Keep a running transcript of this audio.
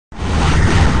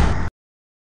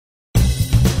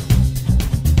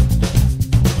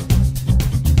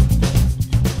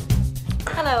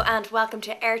both, welcome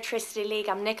to Airtricity League.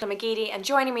 I'm Nicola McGeady, and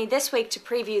joining me this week to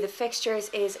preview the fixtures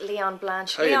is Leon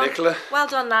Blanche. Hey, Leon, Nicola. Well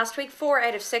done last week, 4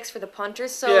 out of 6 for the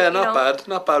punters. So yeah,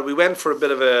 not bad. We went for a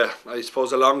bit of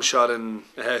a long shot in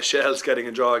Shells getting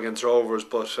a draw against Rovers,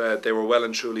 but they were well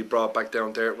and truly brought back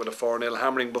down there with a 4-0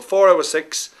 hammering. But 4 out of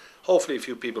 6, hopefully a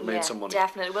few people made some money.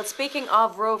 Definitely. Well, speaking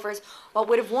of Rovers, what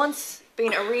would have once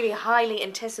been a really highly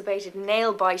anticipated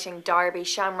nail-biting derby,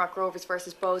 Shamrock Rovers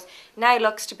versus Bows, now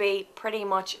looks to be pretty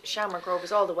much Shamrock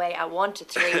Rovers all the way at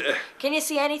 1-3. Can you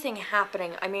see anything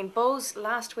happening? I mean, Bows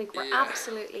last week were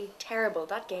absolutely terrible.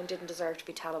 That game didn't deserve to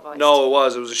be televised. No, it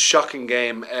was. It was a shocking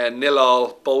game.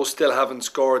 0-0. Bows still haven't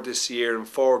scored this year in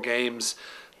 4 games.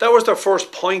 That was their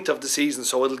first point of the season,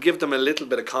 so it'll give them a little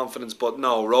bit of confidence. But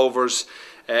no, Rovers,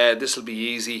 this will be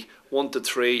easy.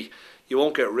 1-3. You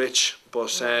won't get rich,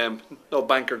 but no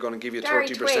banker going to give you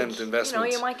 30% investment.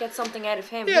 You might get something out of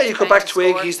him. Yeah, you go back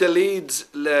Twig. He's the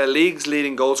league's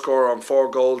leading goal scorer on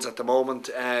 4 goals at the moment.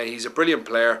 He's a brilliant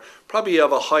player. Probably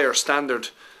of a higher standard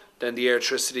than the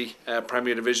Airtricity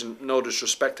Premier Division. No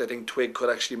disrespect, I think Twig could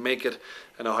actually make it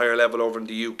in a higher level over in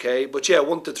the UK. But yeah,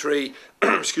 1-3,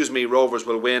 excuse me, Rovers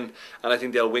will win, and I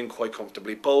think they'll win quite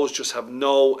comfortably. Bows just have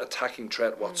no attacking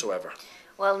threat whatsoever.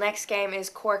 Well, next game is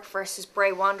Cork versus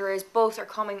Bray Wanderers. Both are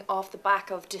coming off the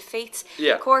back of defeats.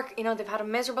 Yeah. Cork, they've had a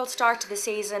miserable start to the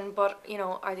season, but,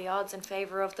 are the odds in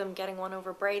favour of them getting one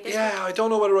over Bray this week? I don't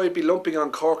know whether I'd be lumping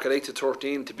on Cork at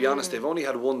 8-13, to be honest. They've only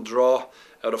had 1 draw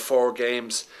out of 4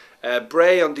 games.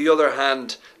 Bray, on the other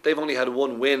hand, they've only had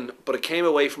 1 win, but it came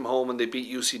away from home and they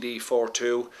beat UCD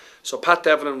 4-2. So Pat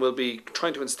Devlin will be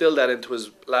trying to instill that into his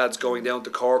lads going down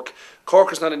to Cork.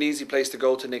 Cork is not an easy place to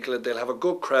go to, Nicola. They'll have a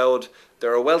good crowd.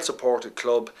 They're a well-supported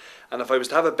club. And if I was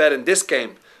to have a bet in this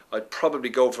game, I'd probably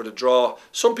go for the draw.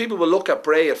 Some people will look at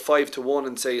Bray at 5-1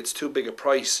 and say it's too big a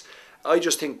price. I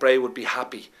just think Bray would be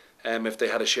happy if they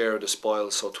had a share of the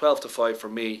spoils. So 12-5 for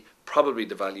me, probably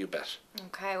the value bet.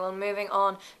 Okay, well, moving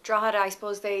on. Drogheda, I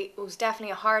suppose it was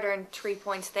definitely a hard-earned 3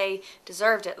 points. They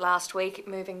deserved it last week,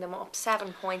 moving them up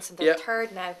 7 points, and they're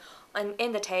third now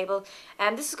in the table.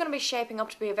 And this is going to be shaping up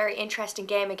to be a very interesting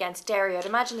game against Derry. I'd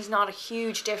imagine there's not a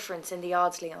huge difference in the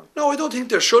odds, Leon. No, I don't think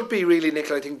there should be really,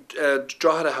 Nicola. I think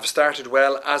Drogheda have started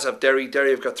well, as have Derry.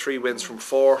 Derry have got 3 wins from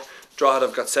 4. Drogheda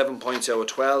have got 7 points out of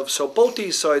 12. So both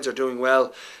these sides are doing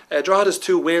well. Drogheda's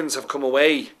 2 wins have come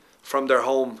away from their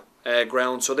home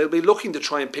ground, so they'll be looking to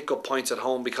try and pick up points at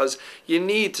home, because you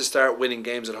need to start winning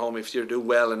games at home if you do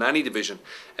well in any division.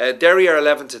 Derry are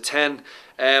 11-10.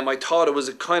 I thought it was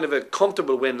a kind of a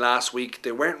comfortable win last week.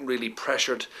 They weren't really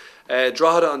pressured.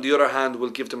 Drogheda, on the other hand, will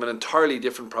give them an entirely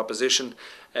different proposition.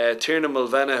 Tiernan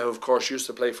Mulvena, who of course used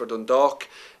to play for Dundalk,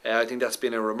 I think that's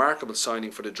been a remarkable signing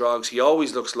for the Drogs. He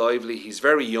always looks lively. He's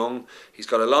very young. He's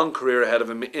got a long career ahead of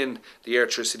him in the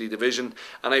Airtricity division.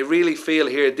 And I really feel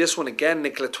here, this one again,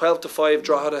 Nicola, 12-5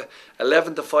 Drogheda,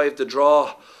 11-5 the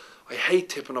draw. I hate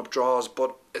tipping up draws,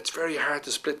 but it's very hard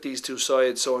to split these 2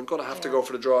 sides, so I'm going to have to go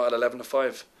for the draw at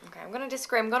 11-5. Okay, I'm going to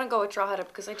disagree. I'm going to go with Drogheda,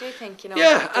 because I do think, they've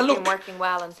been working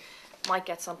well and might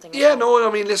get something. Yeah, no,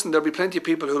 I mean, listen, there'll be plenty of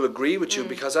people who'll agree with you,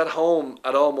 because at home,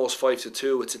 at almost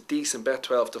 5-2, it's a decent bet,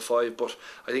 12-5, but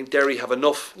I think Derry have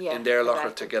enough in their locker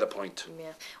to get a point.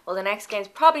 Yeah. Well, the next game's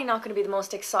probably not going to be the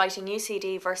most exciting.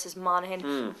 UCD versus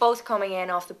Monaghan, both coming in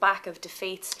off the back of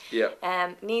defeats.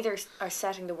 Yeah. Neither are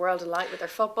setting the world alight with their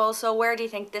football, so where do you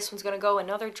think this one's going to go?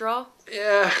 Another draw?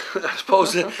 Yeah, I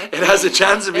suppose it has a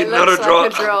chance of being another draw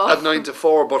at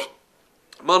 9-4, but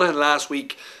Monaghan last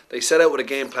week, they set out with a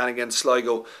game plan against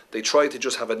Sligo. They tried to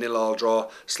just have a 0-0 draw.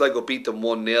 Sligo beat them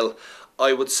 1-0.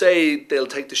 I would say they'll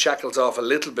take the shackles off a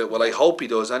little bit. Well, I hope he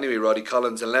does anyway, Roddy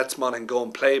Collins, and lets Monaghan go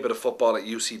and play a bit of football at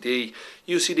UCD.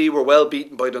 UCD were well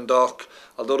beaten by Dundalk,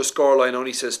 although the scoreline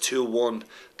only says 2-1.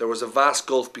 There was a vast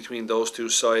gulf between those 2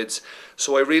 sides.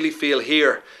 So I really feel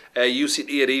here,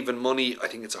 UCD at even money, I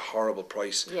think it's a horrible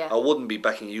price. Yeah. I wouldn't be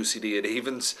backing UCD at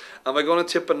evens. Am I going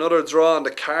to tip another draw on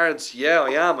the cards? Yeah, I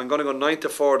am. I'm going to go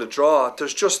 9-4 the draw.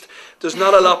 There's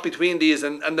not a lot between these,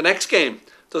 and the next game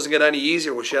doesn't get any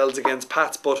easier with Shells against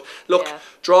Pats. But look,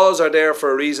 draws are there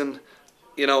for a reason.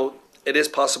 It is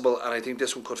possible, and I think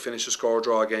this one could finish a score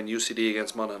draw again, UCD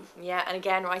against Monaghan. Yeah, and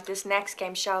again, this next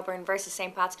game, Shelbourne versus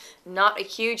St. Pat's, not a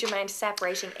huge amount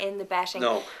separating in the betting.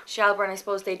 No. Shelbourne, I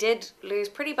suppose they did lose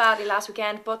pretty badly last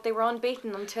weekend, but they were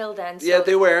unbeaten until then. So, yeah,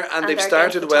 they were, and they've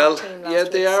started well. Yeah,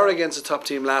 they are week, against the top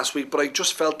team last week, but I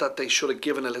just felt that they should have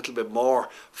given a little bit more.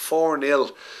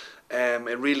 4-0.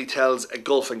 It really tells a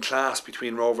gulf in class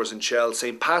between Rovers and Shell.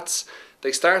 St. Pat's,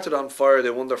 They started on fire.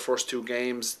 They won their first 2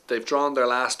 games. They've drawn their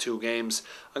last 2 games.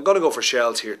 I'm going to go for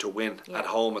Shells here to win at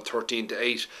home at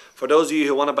 13-8. For those of you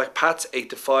who want to back Pats,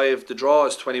 8-5. The draw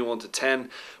is 21-10.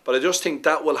 But I just think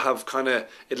that will have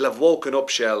it'll have woken up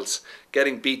Shells,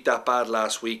 getting beat that bad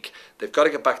last week. They've got to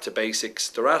get back to basics.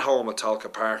 They're at home at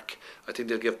Talca Park. I think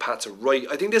they'll give Pats a right.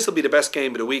 I think this will be the best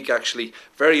game of the week, actually.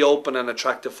 Very open and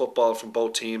attractive football from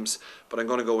both teams. But I'm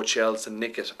going to go with Shells to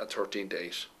nick it at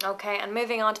 13-8. Okay, and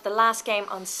moving on to the last game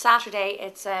on Saturday,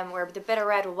 it's where the Bit of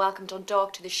Red will welcome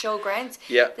Dundalk to the showgrounds.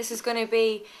 Yeah. This is going to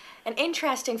be an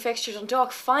interesting fixture.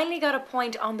 Dundalk finally got a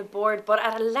point on the board, but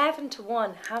at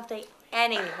 11-1, have they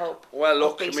any hope? Well,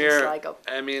 look, of beating Amir, Sligo?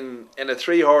 I mean, in a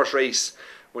 3-horse race,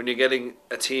 when you're getting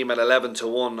a team at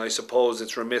 11-1, I suppose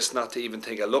it's remiss not to even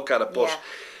take a look at it. But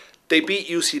they beat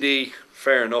UCD,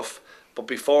 fair enough. But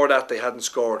before that, they hadn't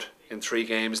scored in 3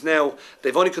 games. Now,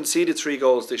 they've only conceded 3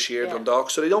 goals this year,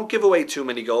 Dundalk, so they don't give away too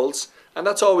many goals. And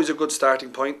that's always a good starting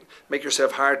point. Make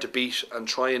yourself hard to beat and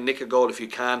try and nick a goal if you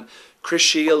can. Chris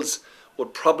Shields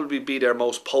would probably be their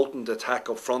most potent attack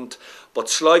up front. But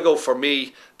Sligo, for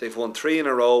me, they've won 3 in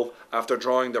a row after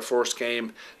drawing their first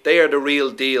game. They are the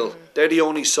real deal. They're the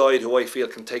only side who I feel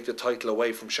can take the title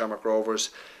away from Shamrock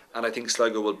Rovers. And I think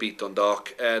Sligo will beat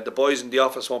Dundalk. The boys in the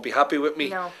office won't be happy with me.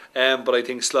 No. But I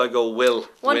think Sligo will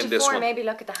win this 1-4, one. maybe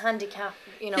look at the handicap.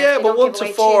 You know, Yeah, if they but don't give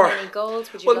away 1-4. too many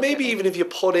goals, would you Well, look maybe at even if you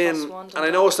put in, +1 and I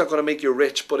know it's not going to make you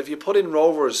rich, but if you put in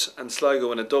Rovers and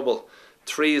Sligo in a double,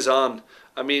 3 is on.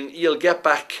 I mean, you'll get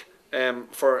back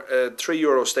for a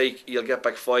 €3 stake, you'll get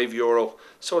back €5.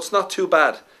 So it's not too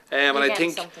bad. And I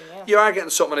think you are getting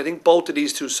something. I think both of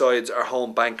these 2 sides are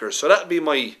home bankers. So that'll be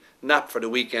my nap for the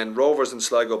weekend. Rovers and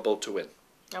Sligo both to win.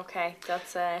 Okay,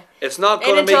 that's it's not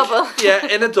going to make double.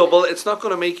 in a double. It's not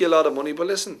going to make you a lot of money, but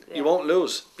listen, you won't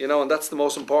lose. You know, and that's the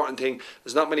most important thing.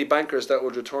 There's not many bankers that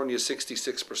would return you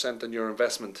 66% on your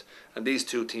investment, and these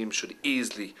 2 teams should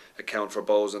easily account for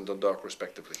Bows and Dundalk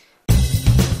respectively.